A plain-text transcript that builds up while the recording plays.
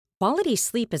Quality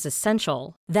sleep is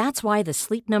essential. That's why the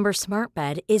Sleep Number Smart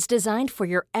Bed is designed for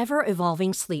your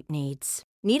ever-evolving sleep needs.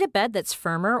 Need a bed that's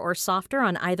firmer or softer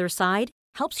on either side?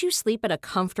 Helps you sleep at a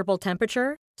comfortable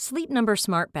temperature? Sleep Number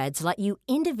Smart Beds let you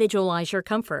individualize your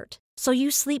comfort, so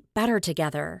you sleep better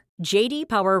together. J.D.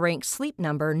 Power ranks Sleep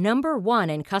Number number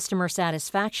 1 in customer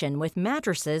satisfaction with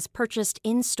mattresses purchased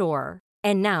in-store.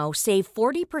 And now, save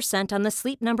 40% on the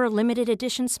Sleep Number Limited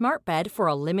Edition Smart Bed for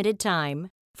a limited time.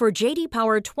 For J.D.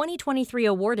 Power 2023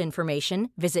 award information,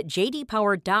 visit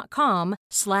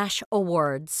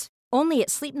jdpower.com/awards. Only at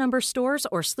Sleep Number stores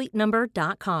or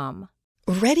sleepnumber.com.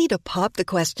 Ready to pop the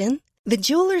question? The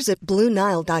jewelers at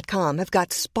BlueNile.com have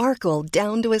got sparkle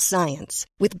down to a science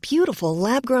with beautiful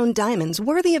lab-grown diamonds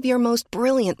worthy of your most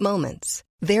brilliant moments.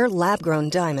 Their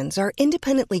lab-grown diamonds are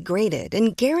independently graded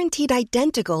and guaranteed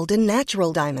identical to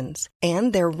natural diamonds,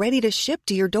 and they're ready to ship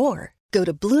to your door. Go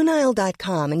to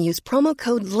BlueNile.com and use promo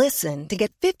code LISTEN to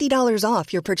get $50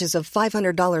 off your purchase of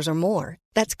 $500 or more.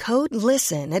 That's code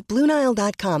LISTEN at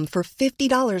BlueNile.com for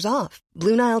 $50 off.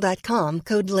 BlueNile.com,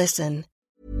 code LISTEN.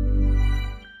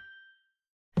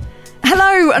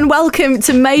 Hello and welcome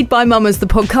to Made by Mamas, the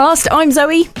podcast. I'm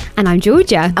Zoe. And I'm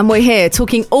Georgia. And we're here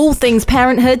talking all things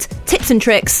parenthood, tips and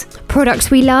tricks,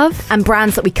 products we love, and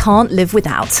brands that we can't live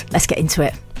without. Let's get into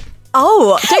it.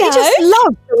 Oh, don't you just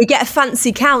love that we get a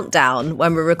fancy countdown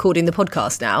when we're recording the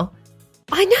podcast now?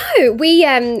 I know. We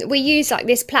use like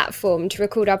this platform to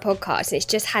record our podcast, and it's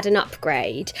just had an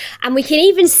upgrade. And we can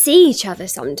even see each other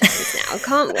sometimes now,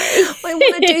 can't we? I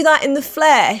want to do that in the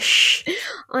flesh.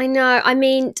 I know. I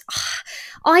mean,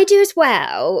 I do as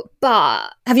well, but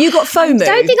have you got FOMO? I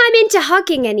don't think I'm into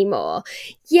hugging anymore.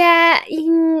 Yeah,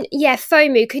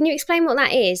 FOMO. Can you explain what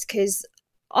that is? Because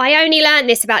I only learned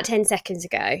this about 10 seconds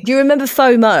ago. Do you remember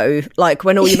FOMO? Like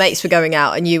when all your mates were going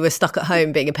out and you were stuck at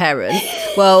home being a parent?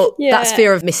 Well, that's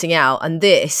fear of missing out. And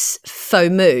this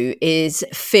FOMO is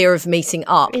fear of meeting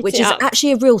up, which is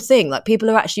actually a real thing. Like people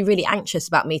are actually really anxious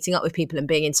about meeting up with people and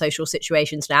being in social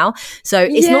situations now. So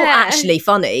it's not actually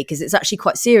funny because it's actually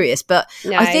quite serious. But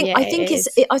no, I think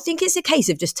it's a case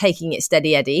of just taking it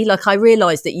steady Eddie. Like I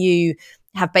realised that you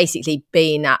have basically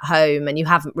been at home and you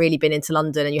haven't really been into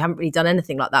London and you haven't really done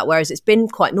anything like that, whereas it's been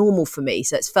quite normal for me,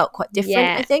 so it's felt quite different.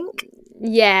 I think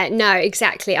no,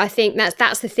 exactly. I think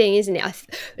that's the thing, isn't it?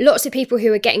 Lots of people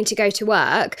who are getting to go to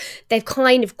work, they've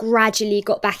kind of gradually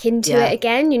got back into it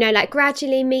again, like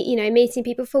gradually meeting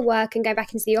people for work and go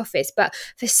back into the office. But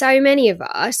for so many of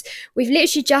us, we've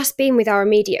literally just been with our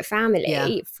immediate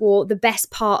family for the best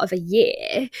part of a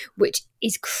year, which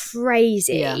is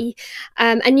crazy.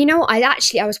 And you know what,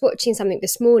 I was watching something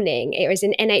this morning. It was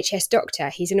an NHS doctor.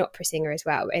 He's an opera singer as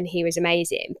well, and he was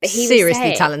amazing. But he seriously was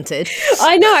saying, talented.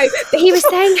 I know, but he was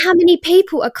saying how many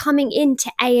people are coming into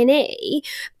A&E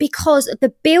because of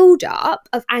the build-up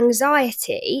of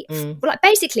anxiety, like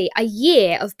basically a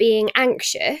year of being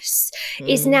anxious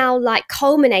is now like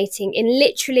culminating in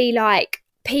literally like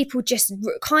people just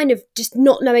kind of just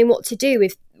not knowing what to do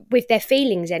with their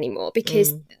feelings anymore,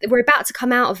 because we're about to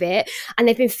come out of it and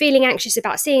they've been feeling anxious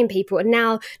about seeing people and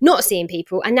now not seeing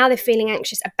people, and now they're feeling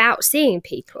anxious about seeing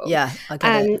people. Yeah, I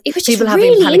get it. It was people just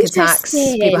having really panic attacks,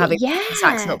 people having panic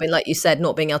attacks, not being, like you said,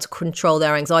 not being able to control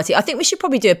their anxiety. I think we should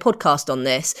probably do a podcast on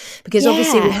this because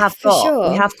obviously we have got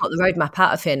the roadmap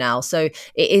out of here now, so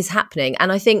it is happening.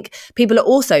 And I think people are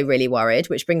also really worried,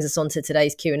 which brings us on to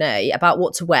today's Q&A, about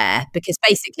what to wear, because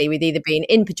basically we've either been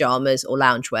in pajamas or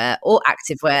loungewear or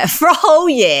activewear for a whole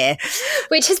year,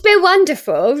 which has been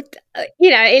wonderful,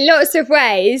 in lots of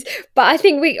ways. But I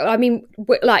think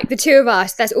like the two of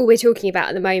us, that's all we're talking about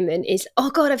at the moment is, oh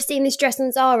God, I've seen this dress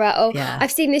on Zara, or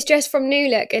I've seen this dress from New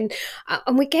Look, and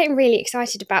we're getting really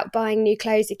excited about buying new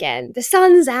clothes again. The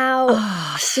sun's out.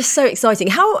 Oh, it's just so exciting.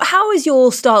 How has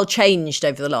your style changed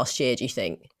over the last year, do you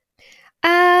think?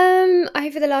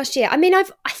 Over the last year, I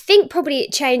think probably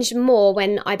it changed more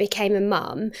when I became a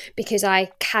mum, because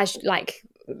I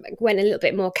went a little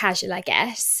bit more casual, I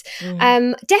guess.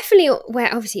 Definitely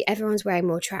where obviously everyone's wearing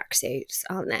more tracksuits,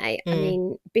 aren't they? I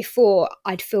mean, before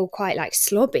I'd feel quite like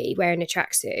slobby wearing a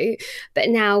tracksuit, but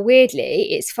now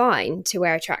weirdly it's fine to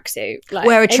wear a tracksuit.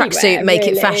 Wear a tracksuit, make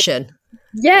it fashion.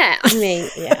 Yeah,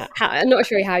 I'm not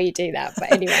sure how you do that,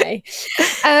 but anyway.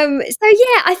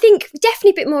 I think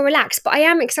definitely a bit more relaxed, but I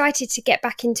am excited to get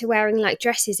back into wearing like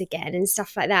dresses again and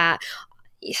stuff like that.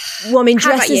 Well, I mean,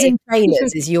 dresses and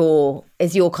trainers is your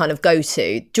is your kind of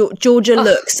go-to. Georgia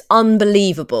looks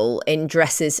unbelievable in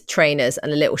dresses, trainers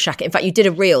and a little shacket. In fact, you did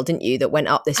a reel, didn't you, that went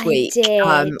up this week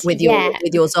with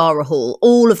your Zara haul.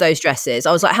 All of those dresses.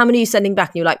 I was like, how many are you sending back?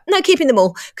 And you're like, no, keeping them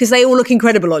all because they all look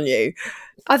incredible on you.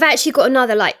 I've actually got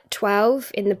another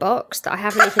 12 in the box that I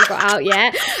haven't even got out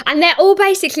yet. And they're all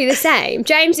basically the same.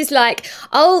 James is like,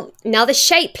 oh, another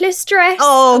shapeless dress.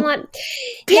 Oh, I'm like,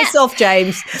 piss off,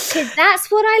 James. Because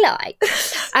that's what I like.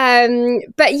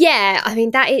 But yeah, I mean,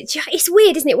 it's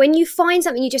weird, isn't it? When you find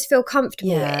something you just feel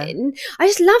comfortable in. I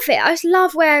just love it. I just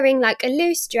love wearing a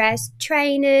loose dress,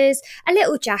 trainers, a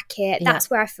little jacket. Yeah.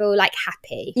 That's where I feel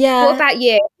happy. Yeah. What about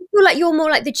you? I feel like you're more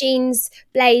like the jeans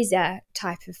blazer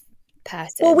type of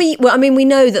person. Well, we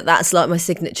know that's my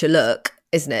signature look,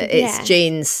 isn't it? It's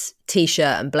jeans,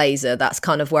 t-shirt and blazer. That's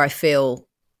kind of where I feel,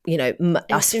 and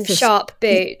some sharp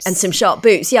boots. And some sharp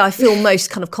boots. Yeah, I feel most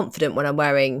kind of confident when I'm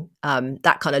wearing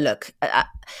that kind of look.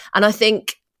 And I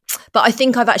think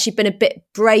I've actually been a bit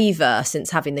braver since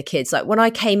having the kids. Like when I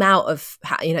came out of,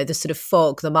 the sort of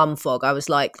fog, the mum fog, I was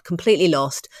completely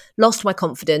lost my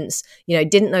confidence,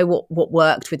 didn't know what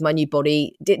worked with my new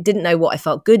body, didn't know what I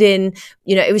felt good in.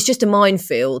 It was just a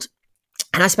minefield.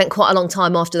 And I spent quite a long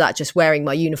time after that just wearing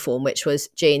my uniform, which was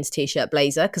jeans, t-shirt,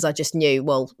 blazer, because I just knew,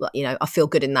 I feel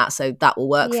good in that, so that will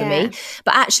work for me.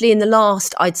 But actually in the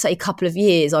last, I'd say, couple of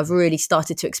years, I've really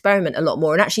started to experiment a lot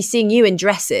more. And actually seeing you in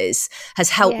dresses has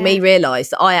helped me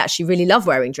realise that I actually really love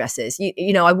wearing dresses.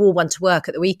 I wore one to work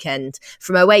at the weekend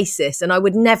from Oasis and I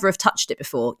would never have touched it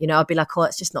before. I'd be like, oh,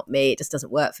 it's just not me. It just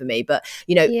doesn't work for me. But,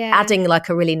 adding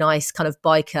a really nice kind of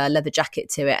biker leather jacket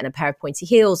to it and a pair of pointy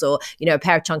heels or, a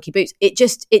pair of chunky boots, it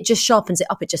just sharpens it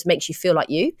up. It just makes you feel like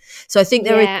you. So I think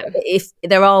if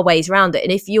there are ways around it.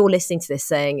 And if you're listening to this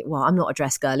saying, well, I'm not a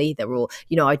dress girl either, or,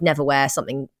 I'd never wear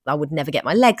something, I would never get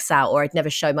my legs out, or I'd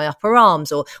never show my upper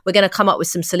arms, or we're going to come up with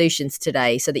some solutions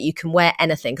today so that you can wear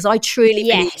anything. Because I truly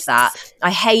believe that.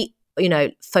 I hate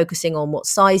focusing on what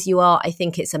size you are. I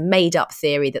think it's a made up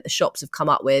theory that the shops have come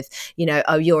up with,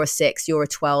 oh, you're a 6, you're a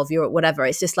 12, you're a whatever.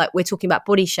 It's just we're talking about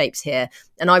body shapes here.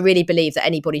 And I really believe that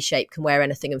any body shape can wear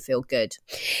anything and feel good.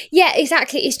 Yeah,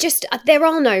 exactly. It's just, there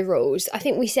are no rules. I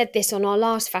think we said this on our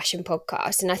last fashion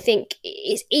podcast. And I think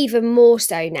it's even more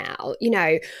so now,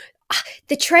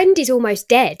 the trend is almost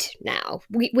dead now.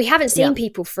 We haven't seen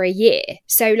people for a year.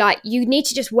 So you need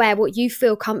to just wear what you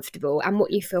feel comfortable and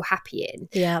what you feel happy in.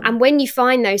 Yeah. And when you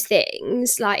find those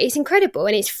things, it's incredible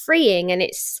and it's freeing and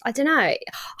it's, I don't know,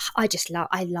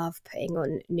 I love putting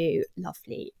on new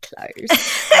lovely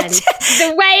clothes. And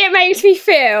the way it makes me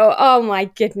feel, oh my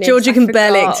goodness. Georgia can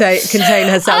barely contain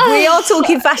herself. We are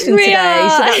talking fashion today,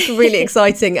 so that's really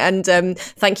exciting. And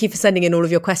thank you for sending in all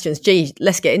of your questions. Gee,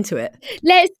 let's get into it.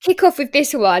 Let's kick off with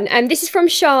this one. This is from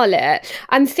Charlotte.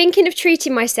 I'm thinking of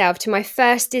treating myself to my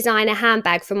first designer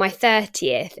handbag for my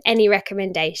 30th. Any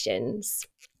recommendations?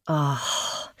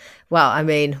 Oh, well, I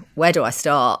mean, where do I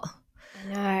start?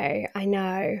 I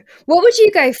know. What would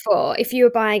you go for if you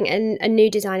were buying a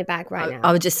new designer bag right now?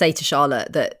 I would just say to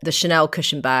Charlotte that the Chanel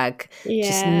cushion bag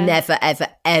just never, ever,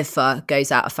 ever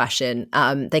goes out of fashion.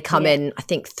 They come in, I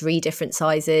think, 3 different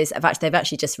sizes. They've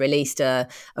actually just released a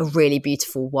really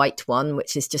beautiful white one,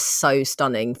 which is just so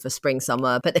stunning for spring,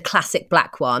 summer. But the classic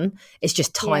black one is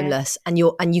just timeless, and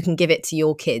you can give it to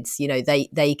your kids.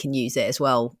 They can use it as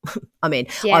well. I mean,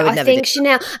 I think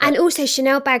Chanel, and also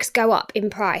Chanel bags go up in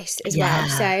price as well.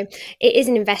 So it is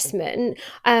an investment.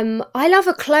 I love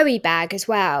a Chloe bag as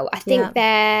well. I think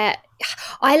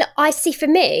I see, for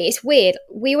me, it's weird.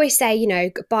 We always say,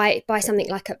 buy something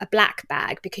like a black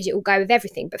bag because it will go with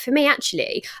everything. But for me,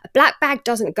 actually, a black bag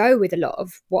doesn't go with a lot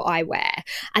of what I wear.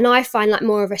 And I find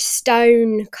more of a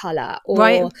stone colour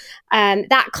or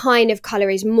that kind of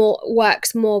colour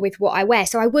works more with what I wear.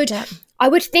 So I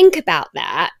would think about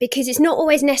that because it's not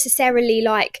always necessarily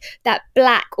that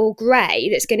black or grey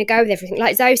that's going to go with everything.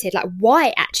 Like Zoe said,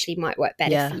 white actually might work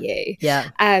better for you. Yeah.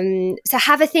 So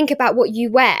have a think about what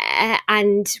you wear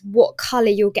and what colour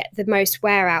you'll get the most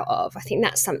wear out of. I think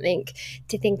that's something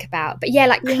to think about. But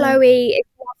Chloe is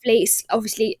lovely. It's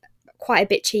obviously quite a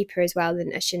bit cheaper as well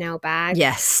than a Chanel bag.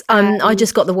 Yes. I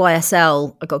just got the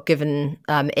YSL. I got given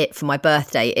it for my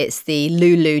birthday. It's the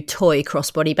Lulu toy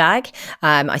crossbody bag.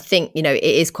 I think, it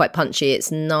is quite punchy. It's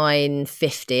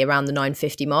 $9.50, around the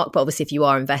 $9.50 mark. But obviously if you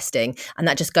are investing, and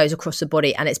that just goes across the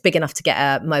body and it's big enough to get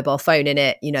a mobile phone in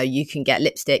it, you can get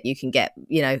lipstick, you can get,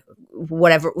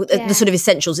 whatever, the sort of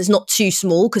essentials. It's not too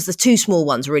small because the too small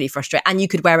ones really frustrate. And you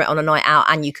could wear it on a night out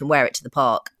and you can wear it to the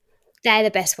park. They're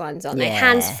the best ones, aren't they?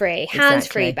 Hands-free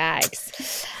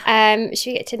bags.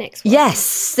 Should we get to the next one?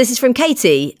 Yes, this is from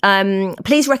Katie.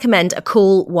 Please recommend a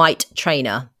cool white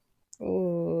trainer.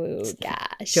 Ooh, Oh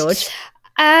gosh, George.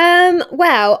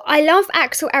 Well, I love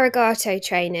Axel Arigato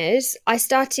trainers. I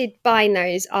started buying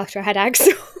those after I had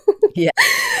Axel. Yeah.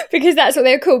 Because that's what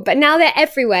they were called. But now they're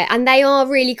everywhere and they are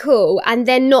really cool and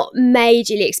they're not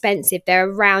majorly expensive. They're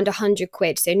around 100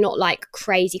 quid, so not like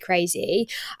crazy.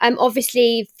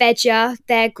 Obviously, Veggia,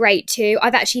 they're great too.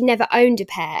 I've actually never owned a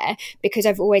pair because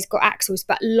I've always got Axels,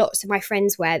 but lots of my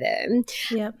friends wear them.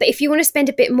 Yeah. But if you want to spend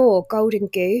a bit more, Golden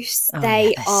Goose,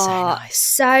 they are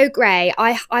so great.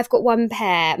 I've got one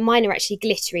pair. Mine are actually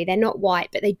glittery. They're not white,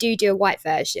 but they do a white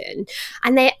version.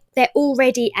 And they're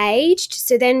already aged,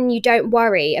 so then you don't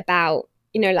worry about,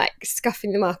 like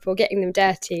scuffing them up or getting them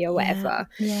dirty or whatever.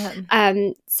 Yeah.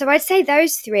 So I'd say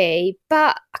those three,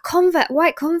 but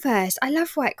white Converse. I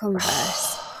love white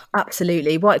Converse.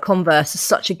 Absolutely. White Converse is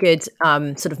such a good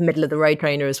sort of middle of the road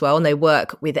trainer as well. And they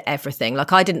work with everything.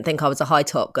 Like, I didn't think I was a high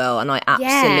top girl, and I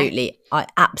absolutely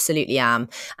am.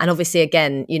 And obviously,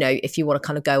 again, if you want to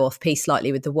kind of go off piece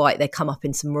slightly with the white, they come up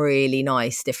in some really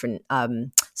nice different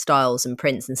styles and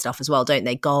prints and stuff as well, don't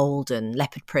they? Gold and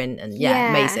leopard print and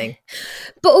amazing.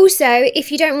 But also,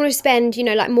 if you don't want to spend,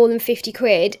 like more than 50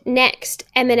 quid, Next,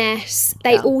 M&S,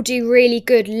 they all do really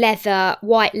good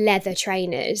white leather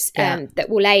trainers that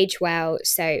will age well.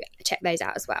 So check those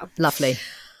out as well. Lovely.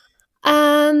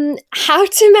 How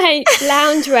to make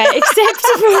loungewear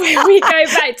acceptable when we go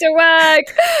back to work.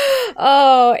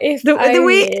 Oh, if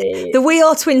the We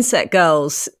Are Twinset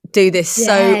girls do this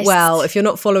so well. If you're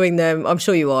not following them, I'm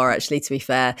sure you are, actually, to be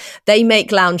fair. They make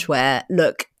loungewear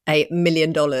look $1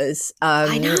 million.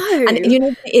 I know. And you know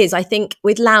what it is? I think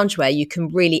with loungewear, you can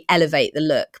really elevate the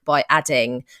look by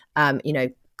adding,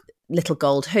 little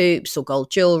gold hoops or gold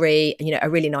jewelry, a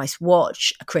really nice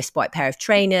watch, a crisp white pair of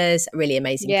trainers, a really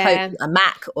amazing coat, a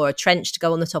mac or a trench to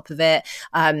go on the top of it.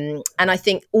 And I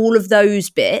think all of those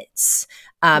bits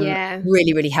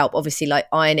really, really help. Obviously, like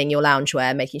ironing your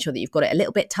loungewear, making sure that you've got it a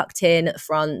little bit tucked in at the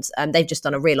front. They've just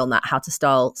done a reel on that, how to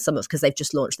style because they've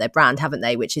just launched their brand, haven't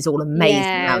they? Which is all amazing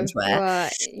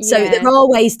loungewear. So there are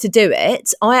ways to do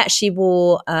it. I actually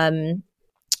wore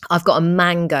I've got a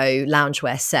mango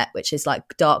loungewear set, which is like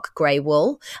dark grey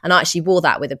wool. And I actually wore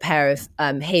that with a pair of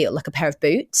a pair of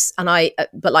boots, and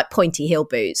but like pointy heel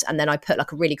boots. And then I put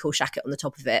like a really cool jacket on the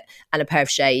top of it and a pair of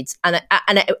shades, and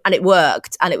it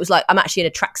worked. And it was like, I'm actually in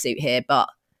a tracksuit here, but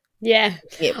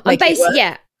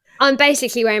I'm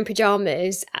basically wearing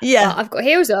pajamas. Yeah, I've got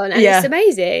heels on, and it's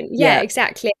amazing. Yeah,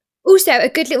 exactly. Also, a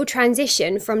good little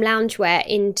transition from loungewear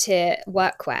into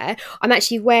workwear. I'm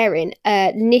actually wearing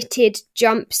a knitted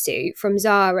jumpsuit from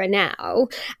Zara now,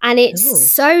 and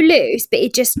it's so loose, but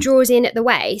it just draws in at the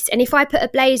waist. And if I put a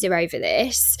blazer over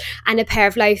this and a pair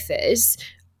of loafers,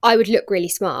 I would look really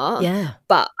smart. Yeah.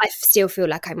 But I still feel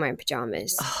like I'm wearing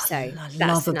pajamas. Oh, so I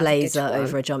love a blazer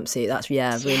over a jumpsuit. That's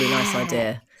really nice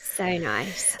idea. So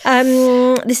nice.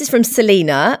 This is from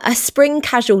Selena. A spring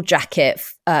casual jacket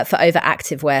for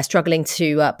overactive wear, struggling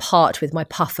to part with my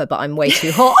puffer, but I'm way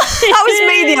too hot. That was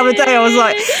me the other day. I was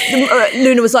like,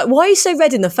 Luna was like, why are you so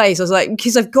red in the face? I was like,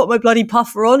 because I've got my bloody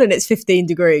puffer on and it's 15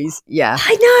 degrees. Yeah.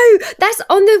 I know. That's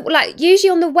usually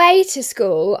on the way to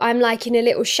school, I'm like in a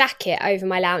little shacket over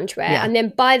my loungewear. Yeah. And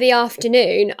then by the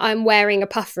afternoon, I'm wearing a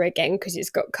puffer again because it's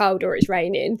got cold or it's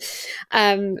raining.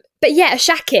 But yeah, a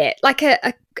shacket, like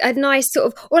a nice sort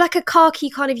of, or like a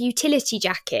khaki kind of utility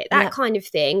jacket, that kind of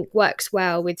thing works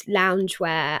well with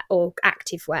loungewear or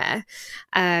activewear.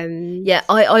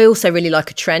 I also really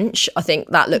like a trench. I think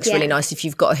that looks really nice if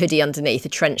you've got a hoodie underneath. A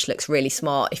trench looks really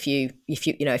smart. If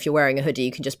you're wearing a hoodie,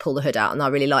 you can just pull the hood out, and I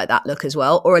really like that look as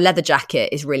well. Or a leather jacket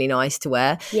is really nice to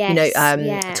wear. Yes,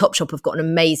 Topshop have got an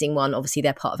amazing one. Obviously,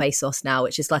 they're part of ASOS now,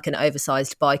 which is like an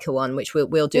oversized biker one, which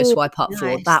we'll do a swipe up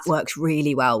for. That works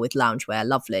really well with loungewear.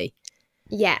 Lovely.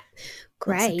 Yeah,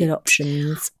 great. Good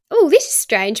options. Oh, this is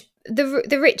strange. The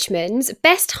Richmonds,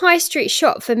 best high street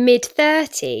shop for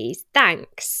mid-30s.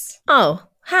 Thanks. Oh,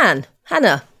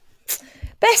 Hannah.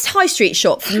 Best high street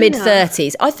shop for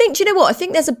mid-30s. I think, do you know what? I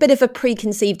think there's a bit of a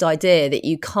preconceived idea that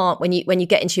you can't, when you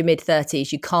get into your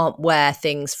mid-30s, you can't wear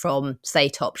things from, say,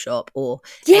 Topshop or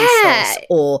ASOS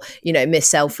or, Miss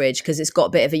Selfridge, because it's got a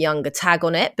bit of a younger tag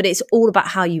on it. But it's all about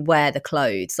how you wear the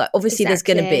clothes. Like, obviously, there's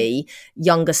going to be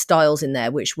younger styles in there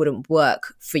which wouldn't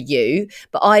work for you.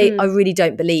 But I really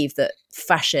don't believe that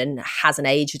fashion has an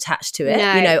age attached to it.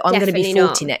 No, I'm going to be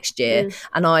 40 next year,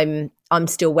 and I'm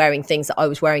still wearing things that I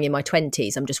was wearing in my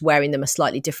 20s. I'm just wearing them a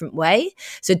slightly different way.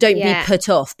 So don't be put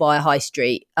off by a high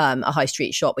street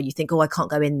shop where you think, I can't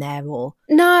go in there. Or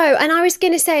no. And I was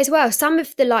going to say as well, some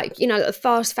of the the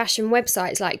fast fashion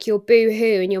websites like your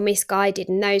Boohoo and your Missguided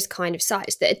and those kind of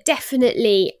sites that are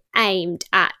definitely aimed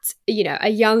at, you know, a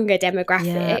younger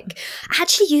demographic.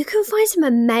 Actually, you can find some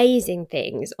amazing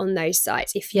things on those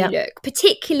sites if you look,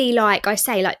 particularly like I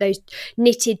say, like those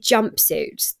knitted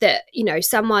jumpsuits that, you know,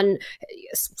 someone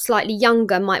slightly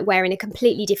younger might wear in a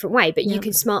completely different way, but you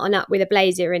can smarten up with a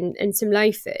blazer and some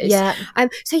loafers.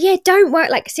 So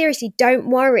seriously, don't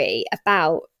worry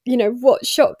about, you know, what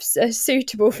shops are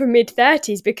suitable for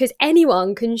mid-30s, because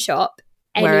anyone can shop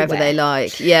anywhere. Wherever they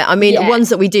like. I mean, ones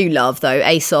that we do love though,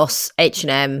 ASOS,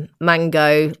 H&M,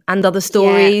 Mango, and Other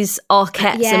Stories.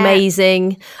 Arquette's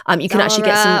amazing. You can actually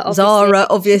get some Zara,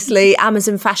 obviously.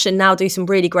 Amazon Fashion now do some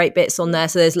really great bits on there,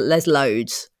 so there's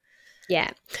loads.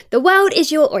 The world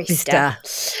is your oyster.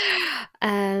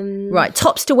 Right,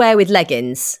 tops to wear with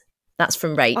leggings. That's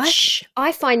from Rach.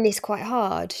 I find this quite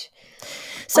hard.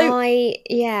 So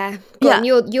Go on,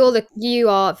 you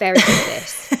are very good at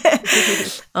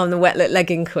this. I'm the wet look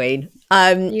legging queen.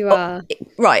 You are.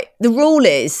 Right. The rule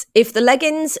is, if the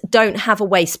leggings don't have a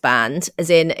waistband, as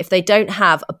in if they don't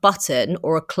have a button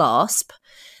or a clasp,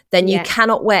 then you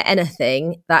cannot wear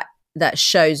anything that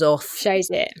shows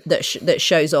it, that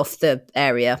shows off the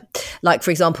area. Like,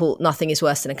 for example, nothing is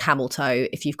worse than a camel toe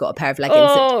if you've got a pair of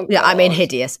leggings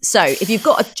hideous. So if you've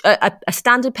got a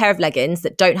standard pair of leggings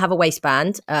that don't have a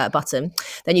waistband button,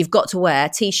 then you've got to wear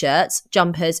t-shirts,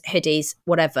 jumpers, hoodies,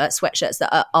 whatever, sweatshirts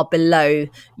that are below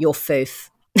your foof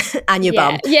and your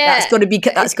bum. That's got to be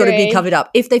covered up.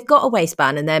 If they've got a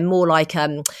waistband and they're more like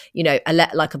you know,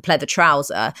 like a pleather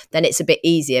trouser, then it's a bit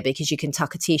easier because you can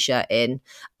tuck a t-shirt in,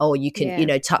 or you can you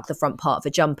know, tuck the front part of a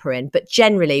jumper in. But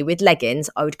generally with leggings,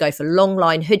 I would go for long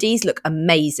line hoodies. Look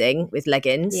amazing with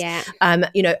leggings.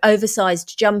 You know,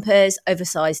 oversized jumpers,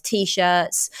 oversized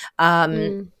t-shirts,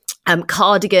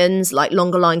 cardigans, like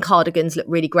longer line cardigans look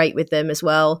really great with them as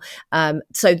well.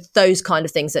 So those kind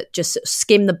of things that just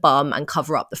skim the bum and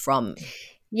cover up the front.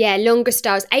 Longer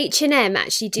styles. H&M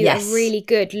actually do a really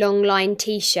good long line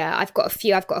t-shirt. I've got a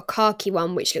few. I've got a khaki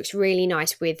one which looks really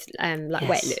nice with wet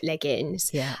look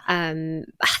leggings. I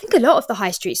think a lot of the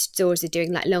high street stores are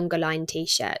doing like longer line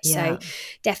t-shirts. So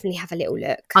definitely have a little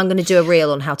look. I'm going to do a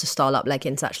reel on how to style up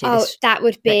leggings actually. That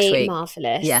would be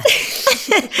marvellous.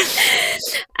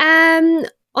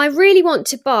 I really want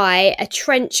to buy a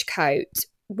trench coat.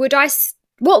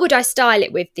 What would I style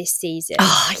it with this season?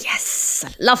 Oh, yes.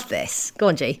 I love this. Go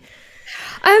on, G.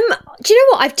 Do you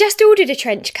know what? I've just ordered a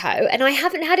trench coat and I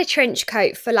haven't had a trench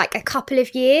coat for like a couple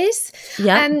of years.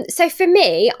 So for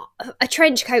me, a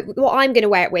trench coat, what I'm going to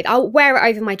wear it with, I'll wear it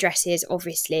over my dresses,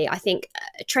 obviously. I think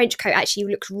a trench coat actually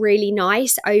looks really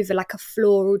nice over like a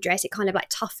floral dress. It kind of like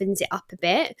toughens it up a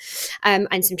bit.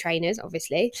 And some trainers,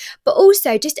 obviously. But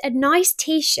also just a nice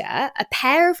t-shirt, a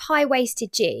pair of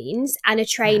high-waisted jeans and a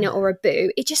trainer or a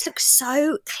boot. It just looks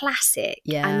so classic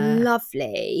and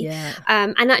lovely.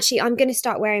 And actually, I'm going to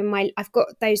start wearing I've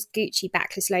got those Gucci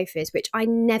backless loafers, which I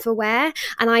never wear,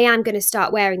 and I am going to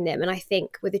start wearing them. And I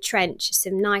think with a trench,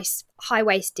 some nice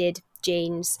high-waisted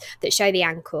jeans that show the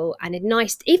ankle, and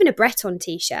even a Breton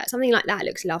t-shirt, something like that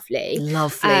looks lovely.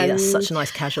 That's such a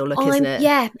nice casual look, isn't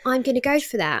it? I'm going to go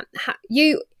for that.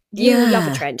 You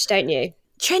love a trench, don't you?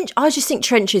 I just think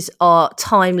trenches are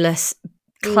timeless,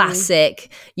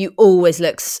 classic. You always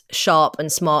look sharp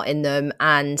and smart in them,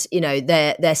 and you know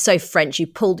they're so French. You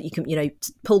can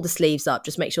pull the sleeves up,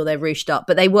 just make sure they're ruched up,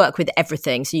 but they work with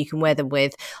everything. So you can wear them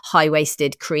with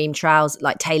high-waisted cream trousers,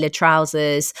 like tailored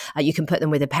trousers. You can put them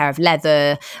with a pair of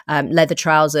leather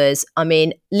trousers. I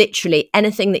mean, literally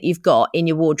anything that you've got in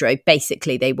your wardrobe,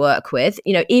 basically they work with.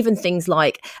 You know, even things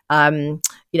like you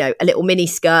know, a little mini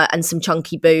skirt and some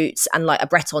chunky boots and like a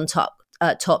Breton top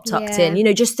tucked in, you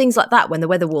know, just things like that when the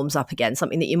weather warms up again,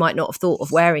 something that you might not have thought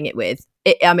of wearing it with.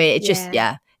 It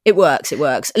works.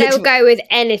 They'll go with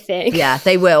anything. Yeah,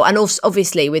 they will. And also,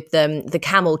 obviously with the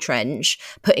camel trench,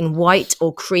 putting white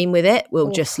or cream with it will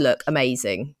just look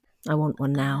amazing. I want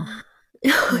one now.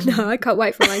 No, I can't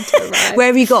wait for mine to arrive. Where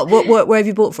have you got? Where have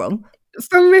you bought from?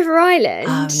 From River Island.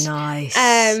 Oh, nice.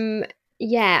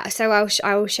 So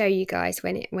I will show you guys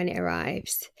when it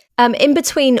arrives. In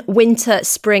between winter,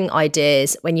 spring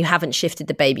ideas when you haven't shifted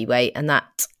the baby weight, and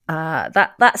that's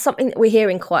something that we're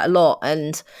hearing quite a lot.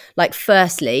 And like,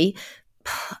 firstly,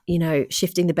 you know,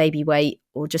 shifting the baby weight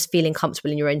or just feeling comfortable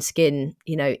in your own skin,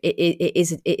 you know, it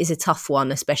is a tough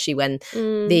one, especially when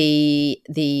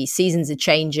the seasons are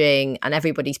changing and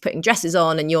everybody's putting dresses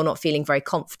on and you're not feeling very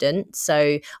confident.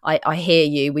 So I hear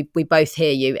you. We both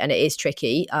hear you, and it is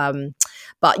tricky.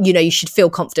 But, you know, you should feel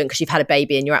confident because you've had a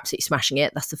baby and you're absolutely smashing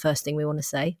it. That's the first thing we want to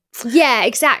say. Yeah,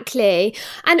 exactly.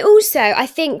 And also, I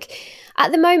think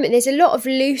at the moment, there's a lot of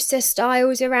looser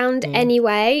styles around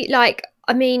anyway. Like,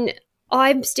 I mean,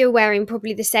 I'm still wearing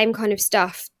probably the same kind of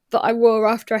stuff that I wore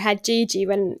after I had Gigi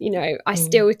when, you know, I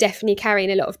still was definitely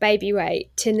carrying a lot of baby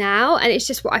weight to now. And it's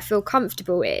just what I feel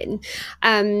comfortable in.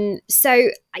 So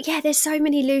yeah, there's so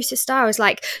many looser styles,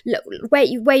 like look, where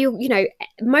you're, you know,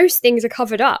 most things are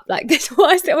covered up. Like that's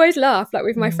what I always laugh, like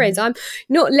with my friends. I'm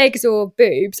not legs or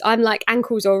boobs. I'm like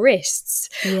ankles or wrists.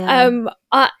 Yeah.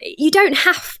 You don't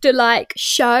have to like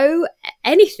show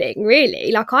anything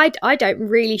really. Like I don't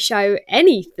really show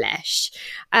any flesh.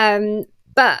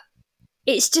 But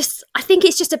it's just, I think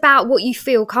it's just about what you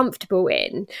feel comfortable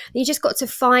in. You just got to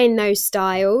find those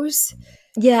styles.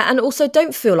 Yeah, and also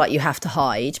don't feel like you have to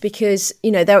hide, because,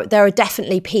 you know, there are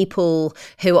definitely people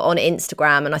who are on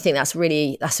Instagram, and I think that's a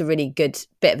really good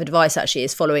bit of advice actually,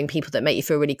 is following people that make you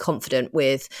feel really confident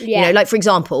with, you know, like for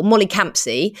example, Molly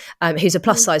Campsey, who's a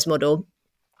plus size model.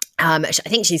 I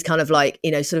think she's kind of like,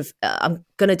 you know, sort of, I'm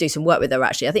going to do some work with her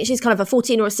actually. I think she's kind of a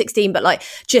 14 or a 16, but like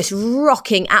just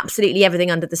rocking absolutely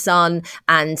everything under the sun,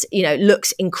 and, you know,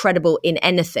 looks incredible in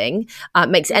anything,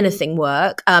 makes anything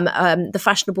work. The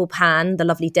fashionable Pan, the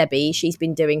lovely Debbie, she's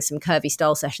been doing some curvy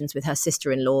style sessions with her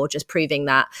sister-in-law, just proving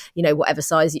that, you know, whatever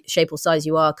size, shape or size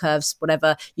you are, curves,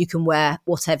 whatever, you can wear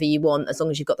whatever you want as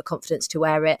long as you've got the confidence to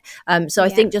wear it. So I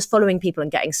think just following people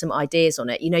and getting some ideas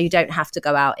on it, you know, you don't have to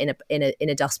go out in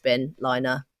a dustbin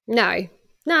liner. No,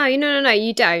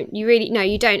 you don't. You really, no,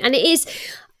 you don't. And it is,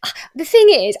 the thing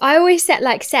is, I always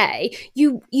say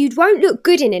you won't look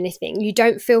good in anything you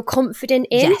don't feel confident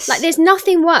in. Yes. Like there's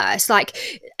nothing worse.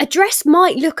 Like a dress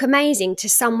might look amazing to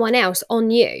someone else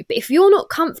on you, but if you're not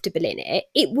comfortable in it,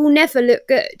 it will never look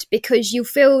good, because you'll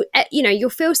feel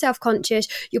self-conscious.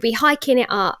 You'll be hiking it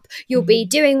up. You'll be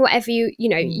doing whatever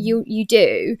you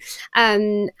do.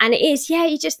 And it is,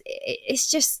 it's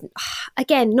just,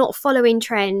 again, not following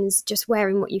trends, just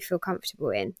wearing what you feel comfortable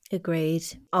in. Agreed.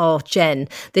 Oh, Jen.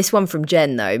 This one from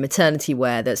Jen, though, maternity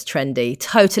wear that's trendy.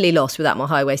 Totally lost without my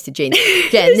high-waisted jeans.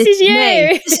 Jen, this is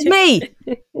you. This is me.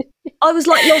 I was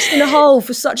like lost in a hole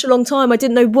for such a long time. I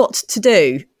didn't know what to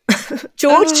do.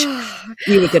 George,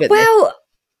 you were good at this. Well,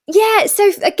 yeah.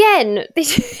 So again,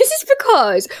 this is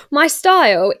because my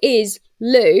style is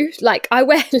loose. Like I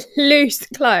wear loose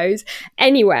clothes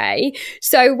anyway.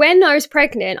 So when I was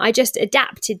pregnant, I just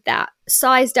adapted that,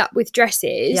 sized up with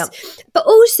dresses. Yep. But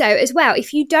also as well,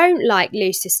 if you don't like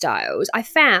looser styles, I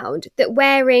found that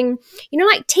wearing, you know,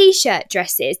 like t-shirt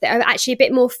dresses that are actually a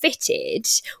bit more fitted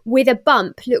with a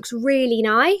bump looks really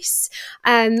nice.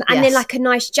 And then like a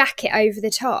nice jacket over the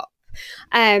top.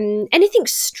 Anything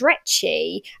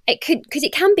stretchy, because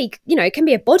it can be, you know, it can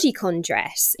be a bodycon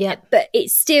dress, but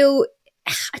it's still,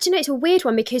 I don't know, it's a weird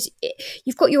one, because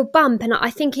you've got your bump, and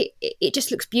I think it just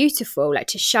looks beautiful, like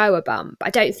to show a bump. I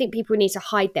don't think people need to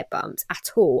hide their bumps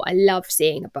at all. I love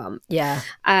seeing a bump. Yeah.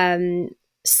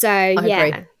 So I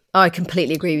agree. I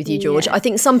completely agree with you, George. I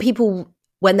think some people,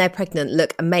 when they're pregnant,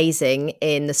 look amazing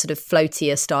in the sort of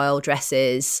floatier style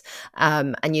dresses,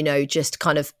 and, you know, just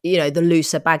kind of, you know, the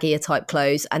looser, baggier type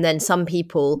clothes. And then some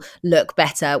people look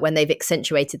better when they've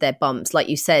accentuated their bumps, like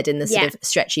you said, in the sort of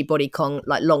stretchy bodycon,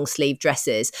 like long sleeve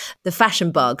dresses. The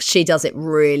fashion bug, she does it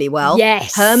really well.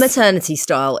 Yes. Her maternity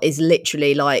style is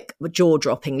literally like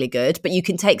jaw-droppingly good, but you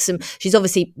can take she's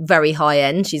obviously very high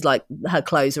end. She's like, her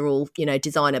clothes are all, you know,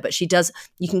 designer, but you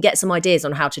can get some ideas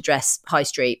on how to dress high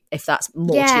street if that's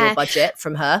more to your budget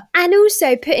from her. And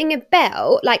also putting a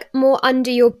belt like more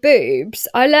under your boobs.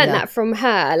 I learned that from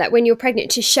her, like when you're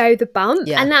pregnant, to show the bump.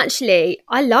 And actually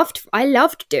I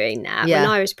loved doing that when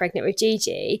I was pregnant with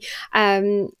Gigi.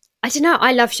 I don't know,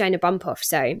 I love showing a bump off,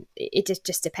 so it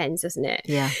just depends, doesn't it?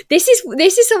 Yeah. This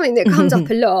is something that comes up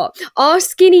a lot. Are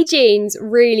skinny jeans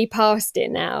really past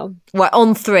it now? Right,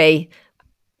 on 3.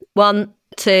 1,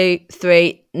 2,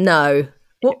 3, no.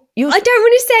 What? I don't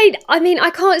want to say, I mean,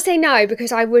 I can't say no,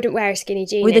 because I wouldn't wear a skinny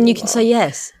jean Well, then you can say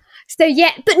yes. So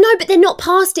but they're not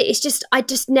past it. It's just, I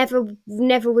just never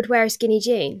would wear a skinny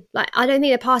jean. Like, I don't think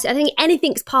they're past it. I think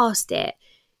anything's past it.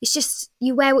 It's just,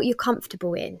 you wear what you're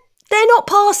comfortable in. They're not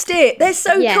past it. They're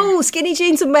so cool. Skinny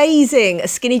jeans, amazing. A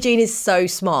skinny jean is so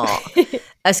smart.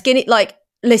 A skinny, like,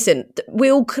 listen, we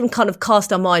all can kind of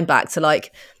cast our mind back to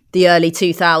like the early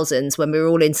 2000s when we were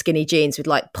all in skinny jeans with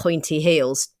like pointy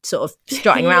heels sort of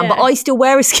strutting around. But I still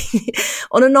wear a skinny,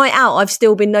 on a night out, I've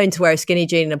still been known to wear a skinny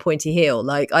jean and a pointy heel.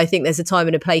 Like, I think there's a time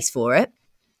and a place for it.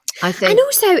 I think. And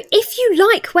also, if you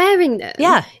like wearing them,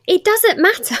 it doesn't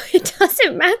matter. It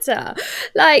doesn't matter.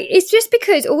 Like, it's just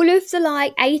because all of the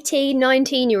like 18,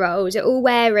 19-year-olds are all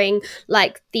wearing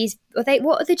like these,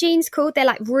 what are the jeans called? They're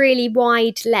like really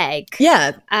wide leg.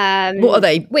 Yeah. What are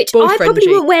they? Which I probably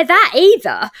wouldn't wear that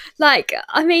either. Like,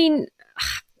 I mean,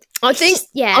 I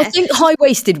think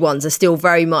high-waisted ones are still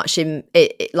very much in,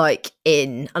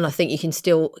 and I think you can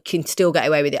still get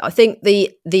away with it. I think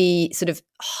the sort of,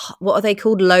 what are they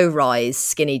called, low-rise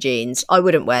skinny jeans, I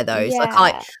wouldn't wear those.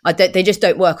 Yeah. They just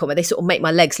don't work on me. They sort of make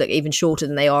my legs look even shorter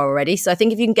than they are already. So I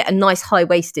think if you can get a nice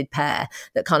high-waisted pair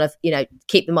that kind of,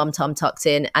 keep the mum tum tucked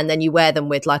in, and then you wear them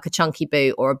with like a chunky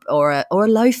boot or a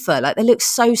loafer, like they look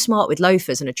so smart with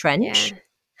loafers and a trench. Yeah.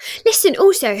 Listen,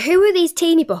 also, who are these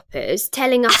teeny boppers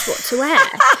telling us what to wear?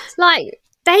 Like,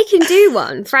 they can do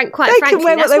one, quite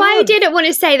frankly. That's why I didn't want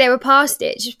to say they were past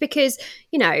it, just because,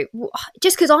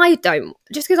 just because I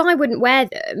wouldn't wear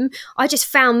them, I just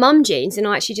found mum jeans and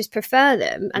I actually just prefer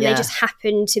them. And they just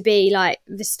happen to be like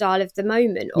the style of the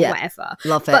moment or whatever.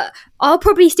 Love it. But I'll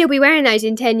probably still be wearing those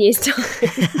in 10 years' time.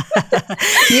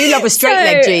 You love a straight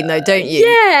leg jean though, don't you?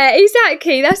 Yeah,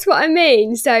 exactly. That's what I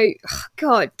mean. So,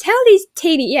 God, tell these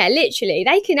literally,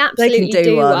 they can absolutely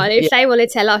do one if they want to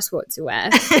tell us what to wear.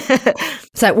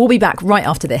 So we'll be back right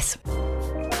after this.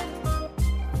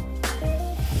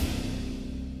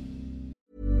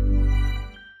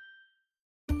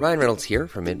 Ryan Reynolds here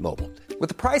from Mint Mobile. With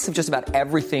the price of just about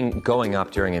everything going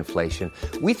up during inflation,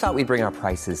 we thought we'd bring our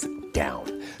prices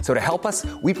down. So to help us,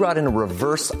 we brought in a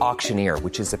reverse auctioneer,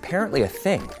 which is apparently a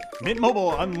thing. Mint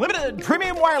Mobile Unlimited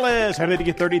Premium Wireless. How to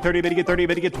get 30, 30, bit to get 30,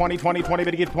 bit to get 20, 20, 20,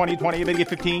 bit to get 20, 20, bit to get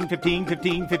 15, 15,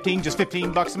 15, 15, just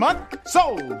 $15 a month?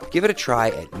 Sold! Give it a try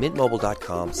at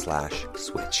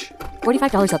mintmobile.com/switch.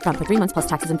 $45 up front for 3 months plus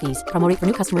taxes and fees. Promo rate for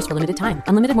new customers for limited time.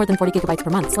 Unlimited more than 40 gigabytes per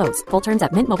month. Slows full terms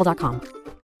at mintmobile.com.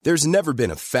 There's never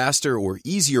been a faster or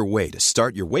easier way to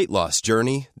start your weight loss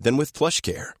journey than with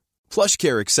PlushCare.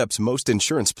 PlushCare accepts most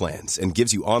insurance plans and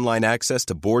gives you online access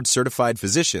to board-certified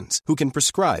physicians who can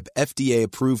prescribe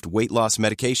FDA-approved weight loss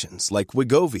medications like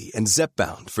Wegovy and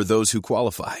Zepbound for those who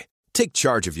qualify. Take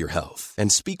charge of your health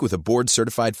and speak with a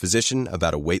board-certified physician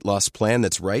about a weight loss plan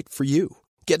that's right for you.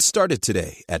 Get started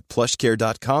today at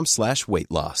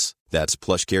plushcare.com/weight loss. That's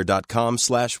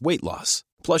plushcare.com/weight loss.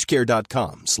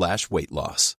 plushcare.com/weight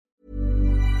loss.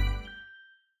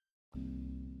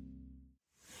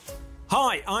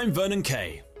 Hi, I'm Vernon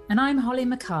Kay. And I'm Holly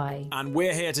Mackay. And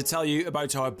we're here to tell you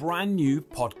about our brand new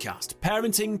podcast,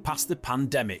 Parenting Past the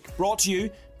Pandemic, brought to you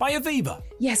by Aviva.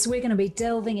 Yes, we're going to be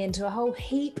delving into a whole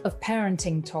heap of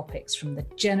parenting topics, from the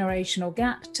generational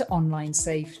gap to online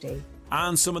safety.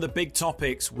 And some of the big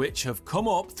topics which have come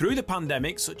up through the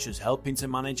pandemic, such as helping to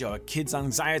manage our kids'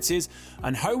 anxieties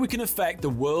and how we can affect the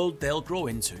world they'll grow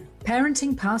into.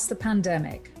 Parenting Past the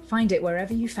Pandemic. Find it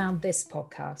wherever you found this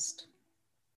podcast.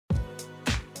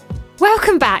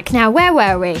 Welcome back. Now, where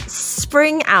were we?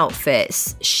 Spring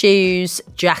outfits, shoes,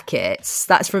 jackets.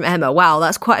 That's from Emma. Wow,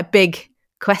 that's quite a big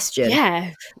question.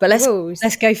 Yeah. But let's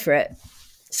go for it.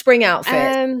 Spring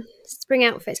outfits. Spring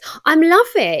outfits. I'm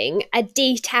loving a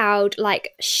detailed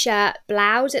shirt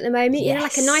blouse at the moment. Yes.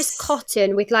 Like a nice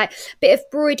cotton with a bit of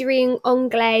broidery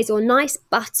anglaise or nice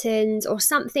buttons or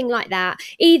something like that.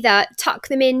 Either tuck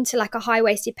them into a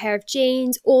high-waisted pair of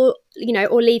jeans or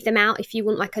leave them out if you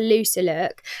want a looser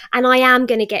look. And I am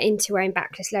going to get into wearing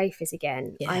backless loafers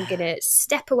again. Yeah. I'm going to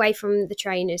step away from the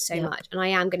trainers so much, and I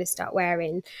am going to start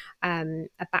wearing a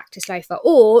backless loafer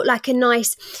or a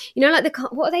nice,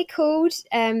 what are they called?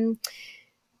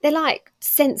 They're like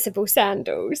sensible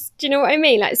sandals. Do you know what I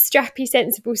mean? Like strappy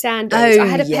sensible sandals. I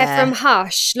had a pair from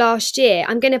Hush last year.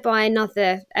 I'm going to buy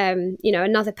another,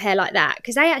 another pair like that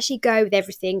because they actually go with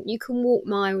everything. You can walk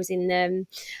miles in them,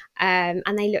 and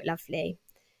they look lovely.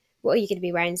 What are you going to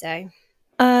be wearing, Zoe?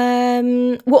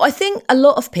 Well, I think a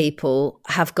lot of people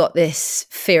have got this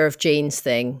fear of jeans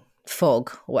thing,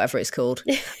 fog, whatever it's called,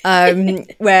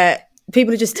 where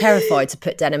people are just terrified to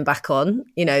put denim back on.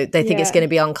 They think it's going to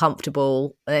be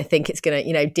uncomfortable, and they think it's going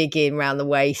to, dig in around the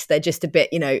waist. They're just a bit,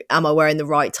 am I wearing the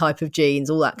right type of jeans?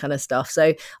 All that kind of stuff.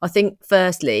 So I think,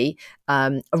 firstly,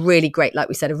 a really great, like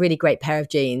we said, a really great pair of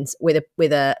jeans with a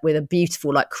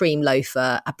beautiful cream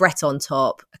loafer, a Breton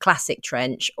top, a classic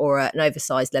trench, or an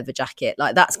oversized leather jacket.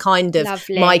 That's kind of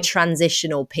lovely. My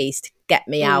transitional piece to get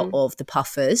me out of the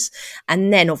puffers.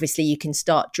 And then obviously you can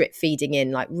start drip feeding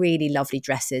in really lovely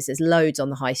dresses. There's loads on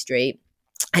the high street,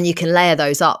 and you can layer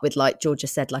those up with, like Georgia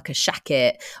said, like a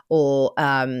shacket or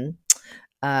like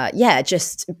a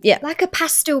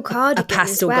pastel cardigan. A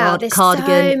pastel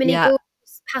cardigan. So many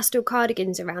pastel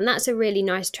cardigans around. That's a really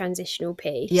nice transitional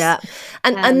piece. Yeah.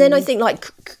 And then I think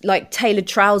like tailored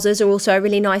trousers are also a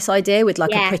really nice idea with a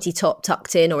pretty top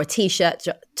tucked in, or a t-shirt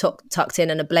tucked in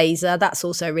and a blazer. That's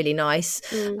also really nice.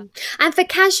 And for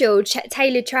casual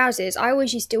tailored trousers, I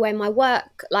always used to wear my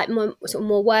work, like more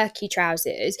worky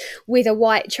trousers with a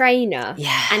white trainer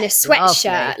and a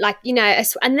sweatshirt, like, you know,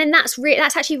 and then that's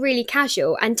actually really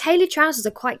casual. And tailored trousers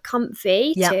are quite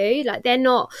comfy too. Like, they're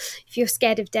not, if you're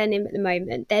scared of denim at the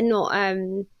moment, they're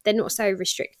not so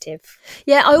restrictive.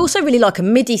 Yeah, I also really like a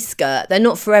midi skirt. They're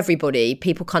not for everybody.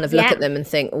 People kind of look at them and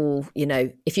think, oh, you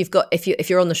know, if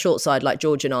you're on the short side like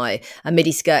George and I, a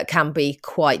midi skirt can be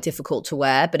quite difficult to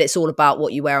wear, but it's all about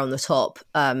what you wear on the top.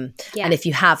 And if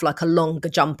you have like a longer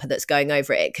jumper that's going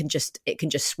over it, it can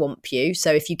just swamp you.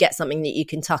 So if you get something that you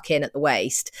can tuck in at the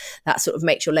waist, that sort of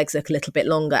makes your legs look a little bit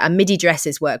longer. And midi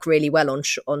dresses work really well on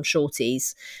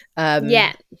shorties.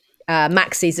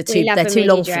 Maxis are too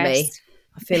long for me.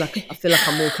 I feel like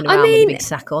I'm walking around with a big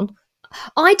sack on.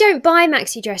 I don't buy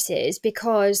maxi dresses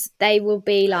because they will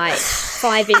be like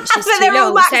 5 inches too long. They're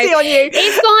all maxi on you.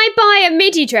 If I buy a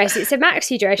midi dress, it's a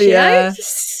maxi dress, you know?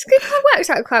 It works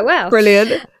out quite well.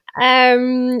 Brilliant.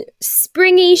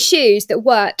 Springy shoes that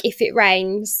work if it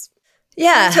rains.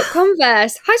 Yeah.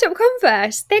 High top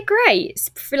Converse. They're great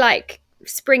for like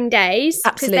spring days.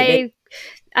 Absolutely.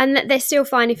 And they're still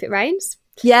fine if it rains.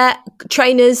 Yeah,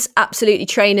 trainers, absolutely.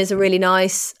 Trainers are really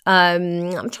nice.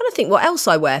 I'm trying to think what else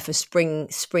I wear for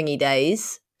springy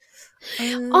days.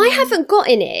 I haven't got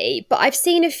any, but I've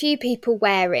seen a few people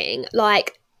wearing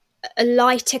like a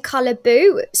lighter colour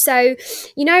boot. So,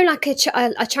 you know, like a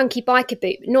chunky biker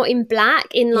boot, not in black,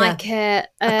 in like a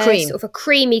cream. Sort of a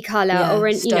creamy colour or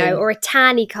or a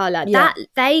tanny colour. That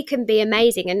they can be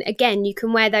amazing. And again, you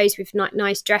can wear those with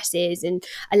nice dresses and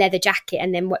a leather jacket,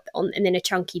 and then a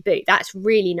chunky boot. That's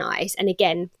really nice. And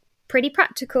again, pretty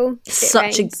practical.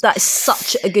 That is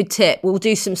such a good tip. We'll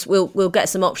do we'll get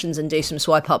some options and do some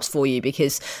swipe ups for you,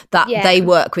 because they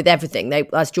work with everything. They,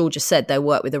 as Georgia said, they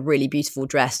work with a really beautiful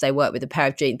dress. They work with a pair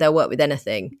of jeans. They work with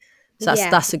anything. So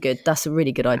that's a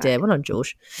really good idea. Well done,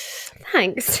 George.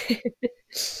 Thanks.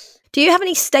 Do you have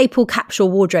any staple capsule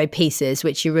wardrobe pieces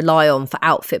which you rely on for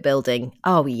outfit building?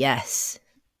 Oh yes,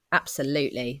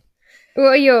 absolutely. What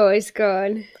are yours? Go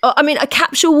on. I mean, a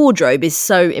capsule wardrobe is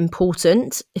so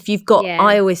important. If you've got,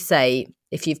 I always say,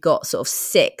 if you've got sort of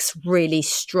 6 really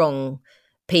strong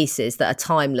pieces that are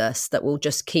timeless, that will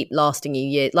just keep lasting you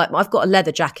years. Like, I've got a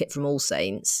leather jacket from All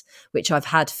Saints, which I've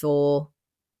had for,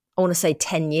 I want to say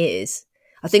 10 years.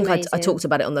 I think I talked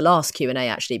about it on the last Q&A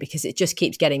actually, because it just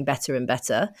keeps getting better and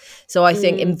better. So I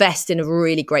think invest in a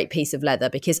really great piece of leather,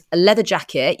 because a leather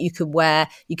jacket you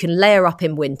can layer up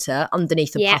in winter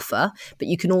underneath a puffer, but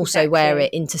you can also wear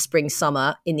it into spring,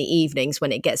 summer in the evenings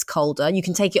when it gets colder. You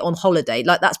can take it on holiday.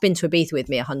 Like, that's been to Ibiza with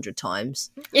me 100 times.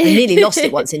 I nearly lost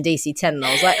it once in DC10 and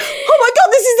I was like, oh my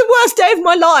God, this is the worst day of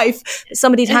my life. But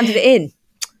somebody'd handed it in.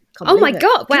 Oh my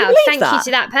God, wow, thank you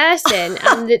to that person.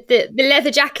 And the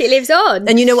leather jacket lives on.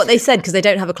 And you know what they said, because they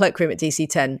don't have a cloakroom at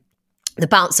DC10. The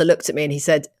bouncer looked at me and he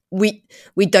said, we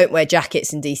don't wear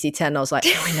jackets in DC10. I was like,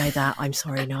 oh, I know that. I'm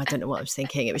sorry. No, I don't know what I was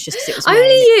thinking. It was just because it was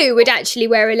only you would actually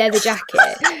wear a leather jacket.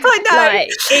 I know. Like,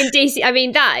 in DC, I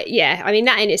mean, that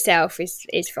in itself is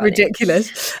funny.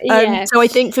 Ridiculous. So I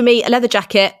think for me, a leather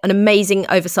jacket, an amazing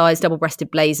oversized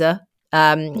double-breasted blazer.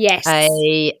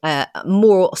 A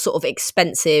more sort of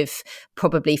expensive,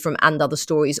 probably from And Other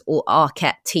Stories or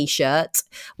Arquette t-shirt,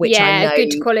 which I know,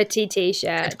 good quality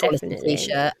t-shirt, definitely.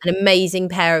 T-shirt, an amazing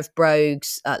pair of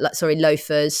brogues,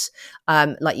 loafers,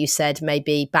 like you said,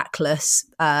 maybe backless,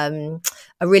 a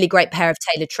really great pair of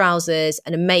tailored trousers,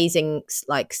 an amazing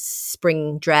like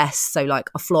spring dress, so like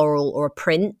a floral or a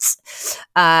print.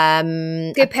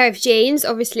 Good pair of jeans,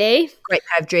 obviously. Great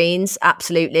pair of jeans,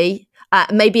 absolutely.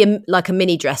 Maybe a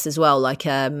mini dress as well, like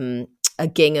a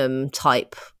gingham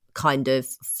type kind of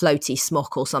floaty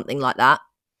smock or something like that.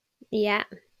 Yeah.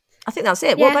 I think that's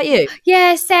it. What about you?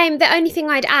 Yeah, same. The only thing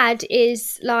I'd add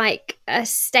is like a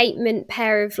statement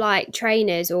pair of like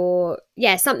trainers, or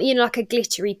something, you know, like a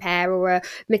glittery pair or a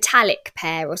metallic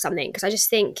pair or something. Because I just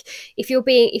think if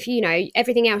you know,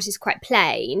 everything else is quite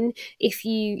plain, if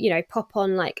you know, pop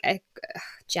on like a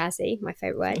jazzy, my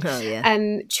favourite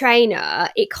word, trainer,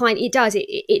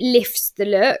 it lifts the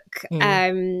look.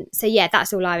 So yeah,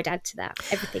 that's all I would add to that.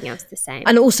 Everything else the same.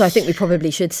 And also I think we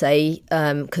probably should say,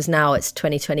 because now it's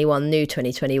 2021,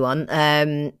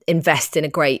 invest in a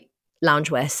great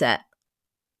loungewear set,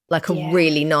 like a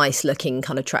really nice looking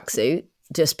kind of tracksuit,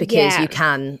 just because you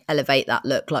can elevate that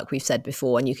look, like we've said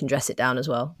before, and you can dress it down as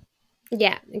well.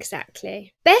 Yeah,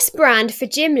 exactly. Best brand for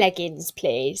gym leggings,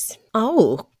 please.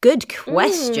 Oh, good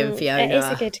question, Fiona. It is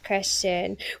a good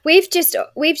question. We've just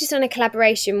done a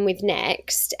collaboration with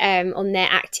Next on their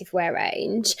activewear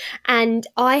range, and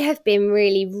I have been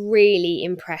really, really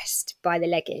impressed by the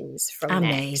leggings from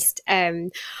Next.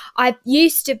 I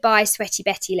used to buy Sweaty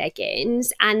Betty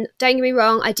leggings, and don't get me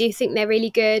wrong, I do think they're really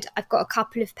good. I've got a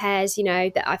couple of pairs, you know,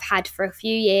 that I've had for a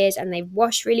few years, and they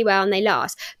wash really well and they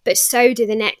last. But so do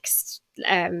the Next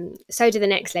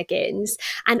leggings,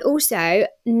 and also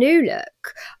New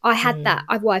Look. I had that.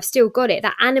 I've still got it.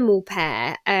 That animal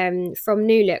pair from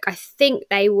New Look. I think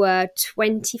they were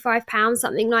 £25,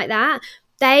 something like that.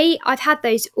 I've had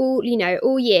those all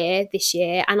year this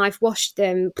year, and I've washed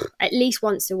them at least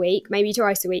once a week, maybe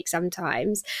twice a week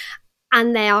sometimes.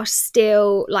 And they are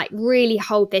still like really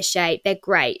hold their shape. They're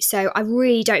great. So I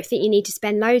really don't think you need to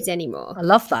spend loads anymore. I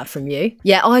love that from you.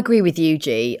 Yeah, I agree with you,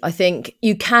 G. I think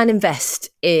you can invest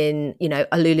in, you know,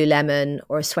 a Lululemon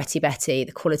or a Sweaty Betty.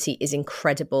 The quality is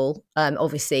incredible.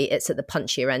 Obviously, it's at the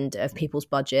punchier end of people's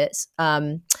budgets.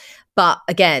 But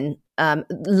again,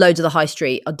 loads of the high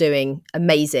street are doing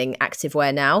amazing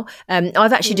activewear now.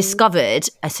 I've actually discovered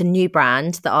it's a new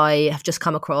brand that I have just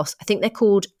come across. I think they're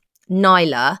called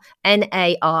Nailah,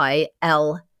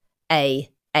 Naillah,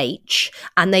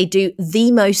 and they do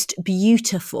the most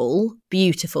beautiful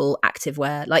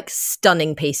activewear, like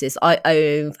stunning pieces.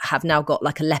 I have now got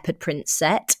like a leopard print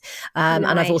set, and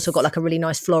I've also got like a really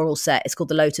nice floral set. It's called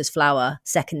the Lotus Flower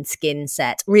Second Skin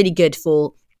set. Really good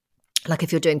for like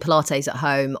if you're doing Pilates at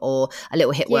home or a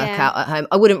little HIIT workout at home.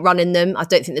 I wouldn't run in them. I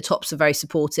don't think the tops are very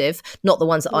supportive, not the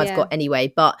ones that I've got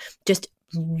anyway, but just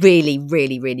really,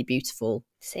 really, really beautiful.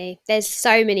 See, there's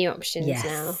so many options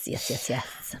now.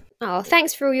 Yes. Oh,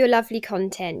 thanks for all your lovely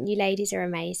content. You ladies are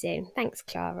amazing. Thanks,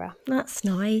 Clara. That's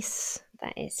nice.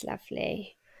 That is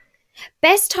lovely.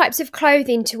 Best types of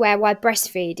clothing to wear while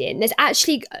breastfeeding. There's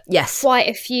actually quite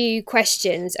a few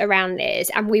questions around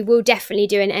this, and we will definitely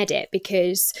do an edit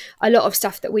because a lot of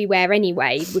stuff that we wear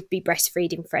anyway would be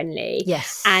breastfeeding friendly.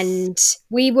 Yes. And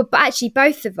we were actually,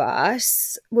 both of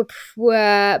us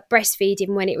were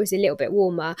breastfeeding when it was a little bit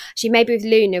warmer. Actually, maybe with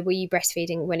Luna, were you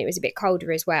breastfeeding when it was a bit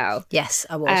colder as well? Yes,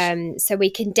 I was. So we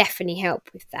can definitely help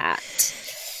with that.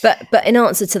 But in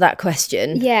answer to that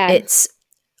question, it's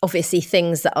obviously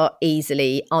things that are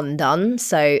easily undone.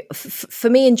 So for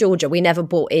me and Georgia, we never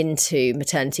bought into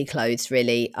maternity clothes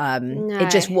really. It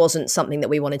just wasn't something that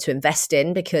we wanted to invest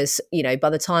in because, you know,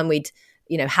 by the time we'd,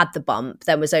 you know, had the bump,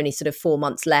 there was only sort of 4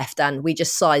 months left, and we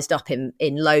just sized up in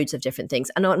loads of different things.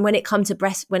 And when it came to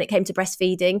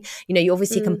breastfeeding, you know, you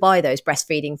obviously can buy those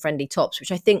breastfeeding friendly tops,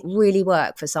 which I think really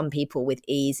work for some people with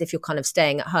ease if you're kind of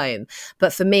staying at home.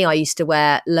 But for me, I used to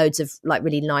wear loads of like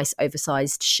really nice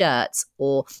oversized shirts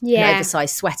or an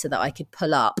oversized sweater that I could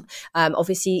pull up.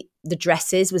 Obviously, the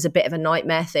dresses was a bit of a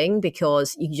nightmare thing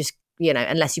because you just, you know,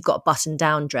 unless you've got a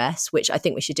button-down dress, which I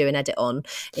think we should do an edit on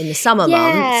in the summer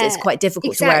months. It's quite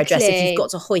difficult to wear a dress if you've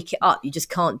got to hoik it up. You just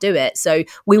can't do it. So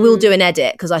we will do an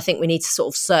edit because I think we need to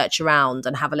sort of search around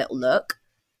and have a little look.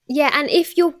 Yeah, and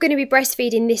if you're going to be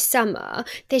breastfeeding this summer,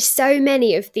 there's so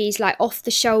many of these like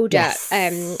off-the-shoulder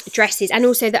dresses, and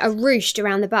also that are ruched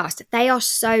around the bust. They are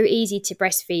so easy to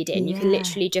breastfeed in. You can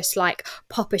literally just like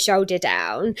pop a shoulder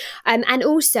down. And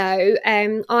also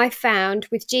I found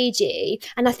with Gigi,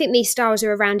 and I think these styles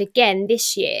are around again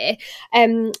this year,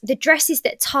 the dresses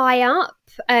that tie up,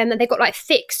 and they've got like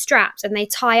thick straps and they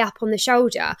tie up on the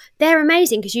shoulder. They're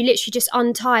amazing because you literally just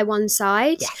untie one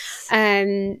side.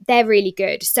 They're really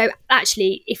good. So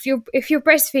actually, if you're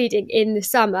breastfeeding in the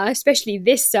summer, especially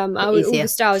this summer with all the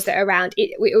styles that are around,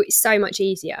 it's so much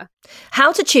easier.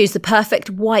 How to choose the perfect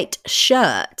white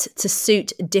shirt to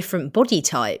suit different body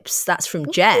types. That's from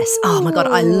Jess. Oh my God,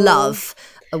 I love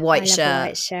a white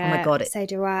shirt. Oh my God. So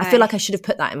do I. I feel like I should have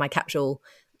put that in my capsule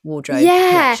wardrobe.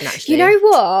 You know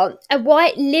what, a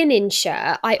white linen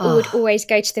shirt I would always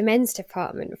go to the men's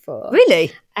department for.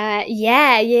 Really?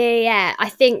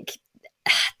 I think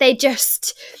they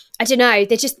just, I don't know,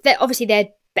 obviously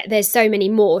there's so many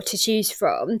more to choose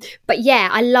from, but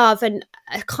I love, and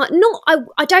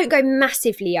I don't go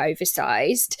massively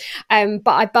oversized,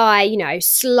 but I buy, you know,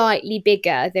 slightly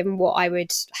bigger than what I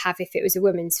would have if it was a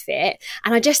woman's fit,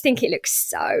 and I just think it looks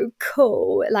so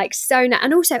cool, like so nice,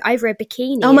 and also over a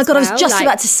bikini. Oh my God, I was just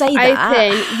about to say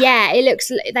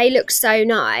that. They look so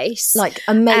nice, like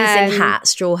amazing hat,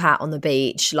 straw hat on the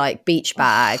beach, like beach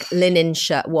bag, linen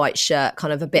shirt, white shirt,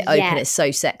 kind of a bit open. It's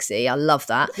so sexy. I love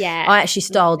that. I actually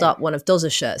styled up one of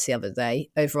Doz's shirts the other day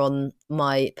over on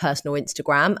my personal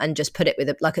Instagram and just put it with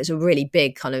it's a really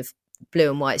big kind of blue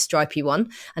and white stripy one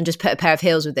and just put a pair of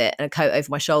heels with it and a coat over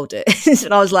my shoulders.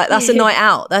 And I was like, that's a night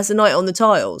out. That's a night on the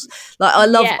tiles. Like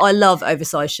I love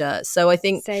oversized shirts. So I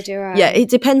think, so do I. Yeah, it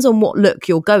depends on what look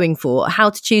you're going for, how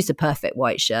to choose the perfect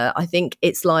white shirt. I think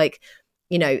it's like,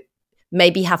 you know,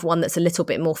 maybe have one that's a little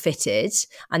bit more fitted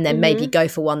and then maybe go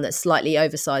for one that's slightly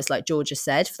oversized, like Georgia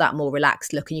said, for that more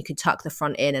relaxed look. And you can tuck the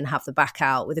front in and have the back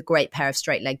out with a great pair of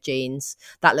straight leg jeans.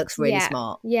 That looks really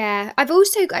smart. Yeah. I've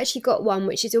also actually got one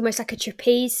which is almost like a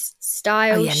trapeze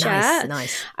style shirt.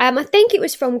 Nice. I think it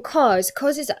was from COS.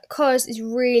 COS is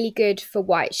really good for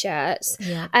white shirts.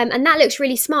 Yeah. And that looks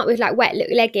really smart with like wet look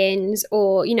leggings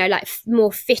or, you know, like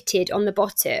more fitted on the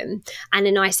bottom and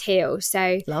a nice heel.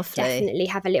 So lovely. Definitely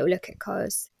have a little look at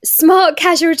COS. Smart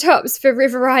casual tops for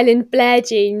River Island Blair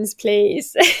jeans,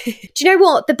 please. Do you know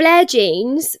what? The Blair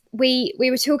jeans, we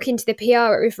were talking to the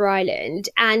PR at River Island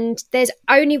and there's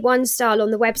only one style on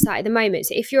the website at the moment.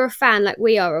 So if you're a fan like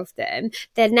we are of them,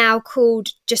 they're now called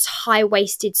just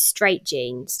high-waisted straight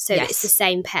jeans. So it's the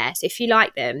same pair. So if you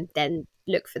like them, then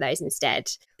look for those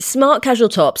instead. Smart casual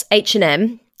tops,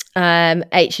 H&M.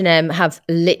 H&M have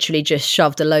literally just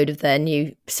shoved a load of their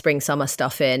new spring summer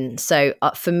stuff in. So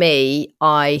for me,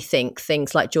 I think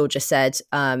things like Georgia said,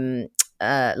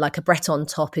 like a Breton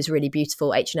top is really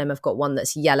beautiful. H&M have got one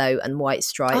that's yellow and white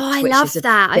striped. Oh, I love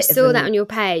that. I saw that on your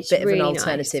page. Bit really of an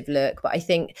alternative look. But I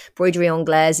think broderie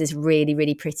anglaise is really,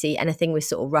 really pretty. Anything with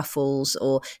sort of ruffles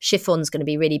or chiffon's going to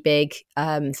be really big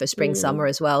for spring, summer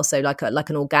as well. So like an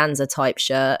organza type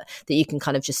shirt that you can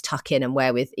kind of just tuck in and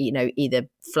wear with, you know, either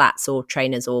flats or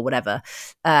trainers or whatever.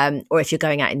 Or if you're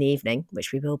going out in the evening,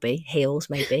 which we will be, heels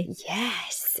maybe.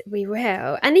 Yes, we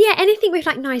will. And yeah, anything with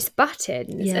like nice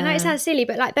buttons. Yeah. I know it sounds silly,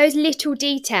 but like those little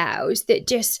details that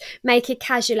just make a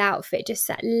casual outfit just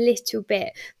that little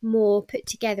bit more put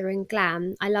together and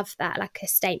glam. I love that, like a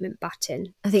statement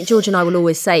button. I think George and I will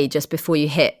always say just before you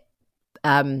hit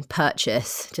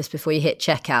purchase, just before you hit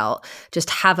checkout, just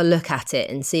have a look at it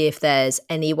and see if there's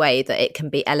any way that it can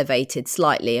be elevated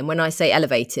slightly. And when I say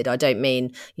elevated, I don't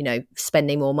mean, you know,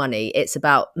 spending more money. It's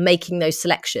about making those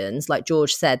selections, like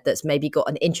George said, that's maybe got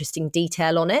an interesting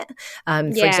detail on it.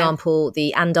 For example,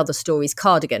 the And Other Stories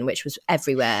cardigan, which was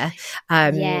everywhere.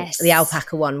 The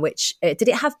alpaca one, which did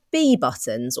it have bee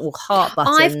buttons or heart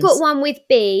buttons? I've got one with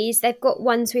bees. They've got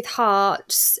ones with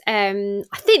hearts. I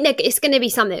think it's going to be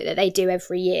something that they do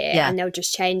every year and they'll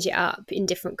just change it up in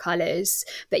different colours.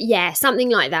 But yeah, something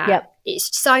like that. Yep.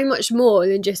 It's so much more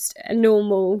than just a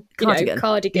normal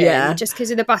cardigan. Just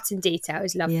because of the button detail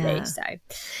is lovely. Yeah. So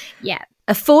yeah.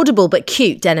 Affordable but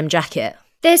cute denim jacket.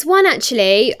 There's one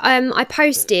actually I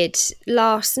posted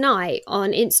last night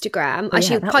on Instagram.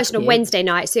 Actually, posted on Wednesday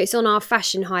night, so it's on our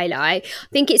fashion highlight. I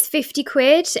think it's 50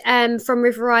 quid from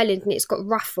River Island and it's got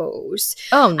ruffles.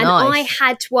 Oh, nice. And I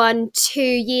had one 2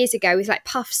 years ago with like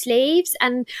puff sleeves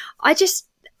and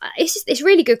it's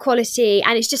really good quality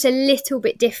and it's just a little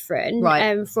bit different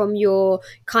from your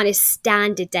kind of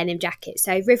standard denim jacket.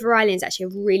 So River Island's actually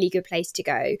a really good place to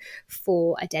go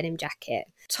for a denim jacket.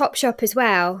 Topshop as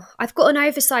well. I've got an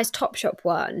oversized Topshop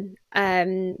one,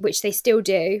 which they still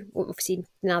do. Well, obviously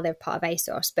now they're part of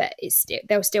ASOS, but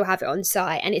they'll still have it on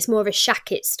site, and it's more of a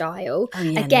shacket style. Oh,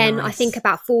 yeah, again, nice. I think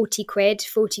about 40 quid,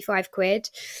 45 quid.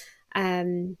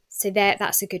 So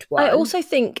that's a good one. I also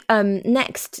think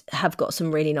Next have got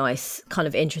some really nice kind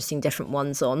of interesting different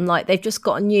ones on. Like they've just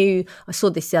got a new, I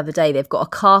saw this the other day, they've got a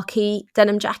khaki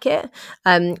denim jacket,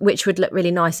 which would look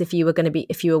really nice if you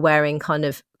were wearing kind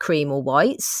of cream or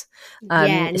whites.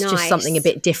 It's just something a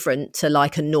bit different to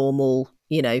like a normal,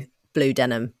 you know, blue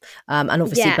denim, and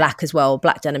obviously black as well.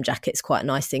 Black denim jacket's quite a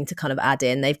nice thing to kind of add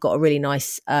in. They've got a really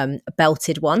nice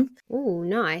belted one. Oh,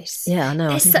 nice. Yeah, I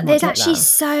know. There's actually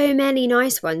so many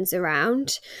nice ones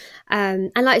around.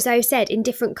 And like Zoe said, in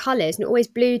different colours, not always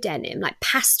blue denim, like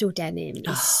pastel denim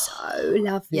is so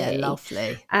lovely. Yeah,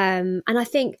 lovely. And I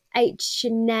think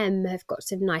H&M have got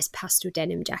some nice pastel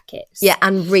denim jackets. Yeah,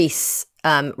 and Reiss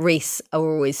are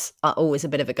always a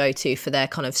bit of a go-to for their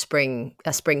kind of springs,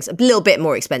 a little bit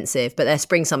more expensive, but their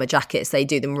spring summer jackets, they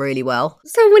do them really well.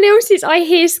 Someone else's I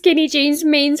hear skinny jeans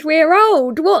means we're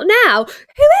old. What now?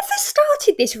 Whoever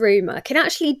started this rumour can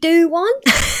actually do one.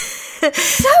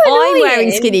 So I'm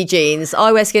wearing skinny jeans.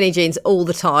 I wear skinny jeans all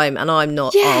the time and I'm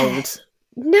not old.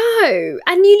 No,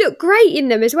 and you look great in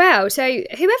them as well. So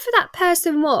whoever that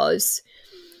person was,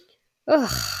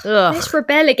 let's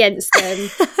rebel against them.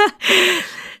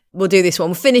 We'll do this one.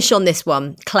 We'll finish on this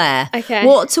one. Claire, okay.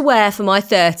 What to wear for my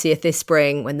 30th this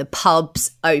spring when the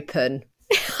pubs open?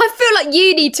 I feel like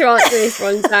you need to answer this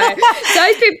one, Zoe.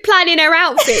 Zoe's been planning her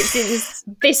outfit since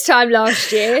this time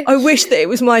last year. I wish that it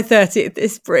was my 30th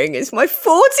this spring. It's my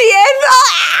 40th.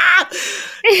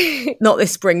 Not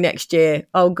this spring, next year.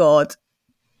 Oh, God.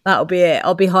 That'll be it.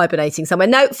 I'll be hibernating somewhere.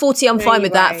 No, 40, I'm fine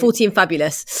with that. 40 and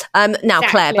fabulous. Now,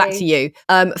 Claire, back to you.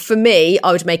 For me,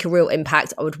 I would make a real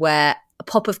impact. I would wear a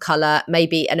pop of colour,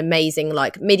 maybe an amazing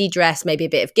like midi dress, maybe a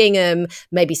bit of gingham,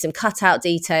 maybe some cutout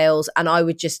details. And I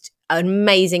would just, an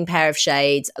amazing pair of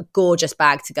shades, a gorgeous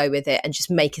bag to go with it, and just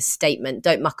make a statement.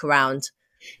 Don't muck around.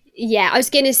 Yeah, I was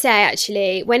going to say,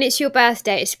 actually, when it's your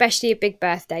birthday, especially a big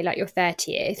birthday like your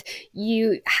 30th,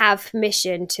 you have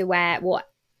permission to wear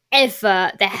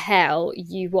whatever the hell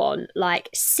you want, like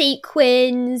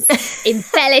sequins,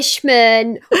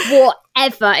 embellishment,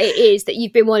 whatever it is that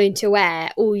you've been wanting to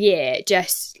wear all year.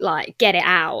 Just like get it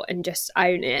out and just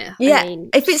own it. Yeah, I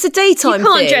mean, if it's a daytime thing, you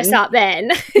can't dress up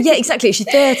then. Yeah, exactly. It's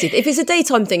your 30th. If it's a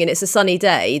daytime thing and it's a sunny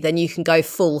day, then you can go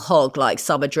full hog, like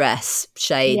summer dress,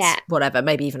 shades, whatever,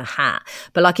 maybe even a hat.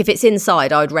 But like if it's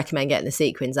inside, I would recommend getting the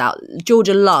sequins out.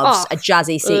 Georgia loves a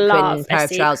jazzy sequin pair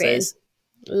of trousers.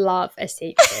 Love a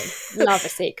sequin. Love a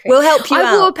sequin. We'll help you out.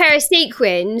 I wore a pair of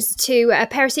sequin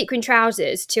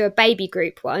trousers to a baby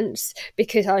group once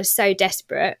because I was so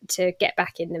desperate to get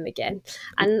back in them again.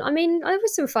 And I mean, there were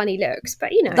some funny looks,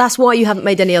 but you know. That's why you haven't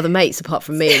made any other mates apart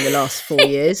from me in the last 4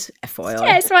 years, FYI.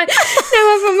 Yeah, it's fine.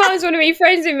 No other mums want to be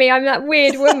friends with me. I'm that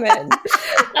weird woman.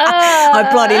 I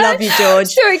bloody love you, George.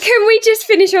 Sorry, can we just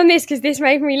finish on this because this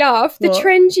made me laugh? The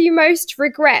trend you most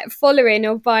regret following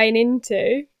or buying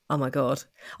into? Oh my God.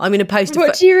 I'm going to post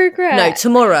What do you regret? No,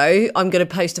 tomorrow I'm going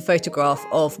to post a photograph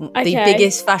of the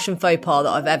biggest fashion faux pas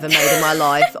that I've ever made in my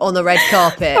life on the red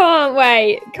carpet.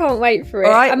 Can't wait for it.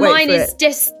 All right, and mine is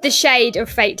just the shade of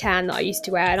fake tan that I used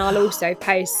to wear, and I'll also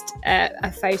post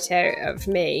a photo of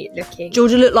me looking.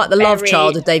 Georgia looked like the love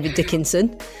child of David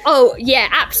Dickinson. Oh yeah,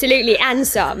 absolutely, and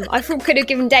some. I could have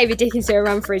given David Dickinson a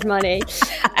run for his money.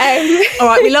 All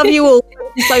right, we love you all.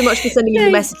 Thank you so much for sending in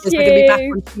the messages. We're going to be back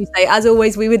on Tuesday. As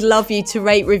always, we would love you to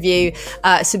rate, review,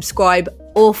 subscribe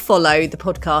or follow the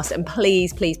podcast. And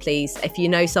please, please, please, if you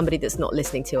know somebody that's not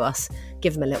listening to us,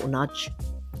 give them a little nudge.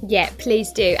 Yeah,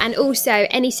 please do. And also,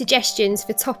 any suggestions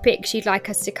for topics you'd like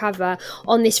us to cover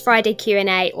on this Friday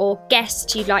Q&A or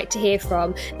guests you'd like to hear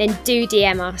from, then do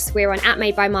DM us. We're on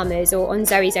 @MadeByMummers or on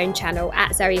Zoe's own channel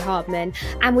 @ZoeHardman.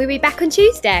 And we'll be back on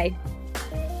Tuesday.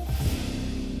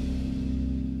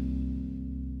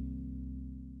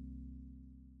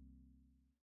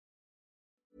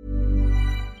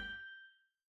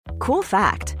 Cool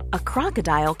fact, a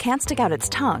crocodile can't stick out its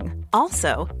tongue.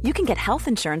 Also, you can get health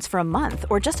insurance for a month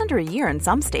or just under a year in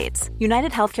some states.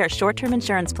 United Healthcare short-term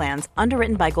insurance plans,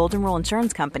 underwritten by Golden Rule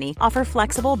Insurance Company, offer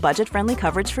flexible, budget-friendly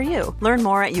coverage for you. Learn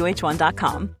more at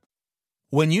UH1.com.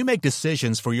 When you make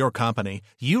decisions for your company,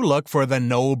 you look for the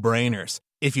no-brainers.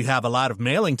 If you have a lot of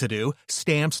mailing to do,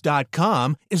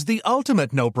 Stamps.com is the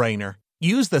ultimate no-brainer.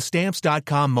 Use the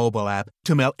Stamps.com mobile app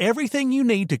to mail everything you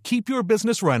need to keep your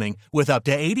business running with up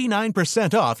to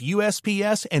 89% off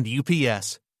USPS and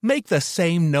UPS. Make the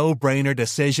same no-brainer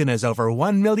decision as over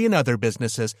 1 million other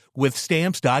businesses with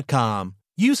Stamps.com.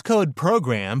 Use code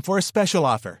PROGRAM for a special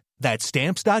offer. That's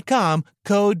Stamps.com,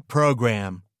 code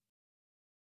PROGRAM.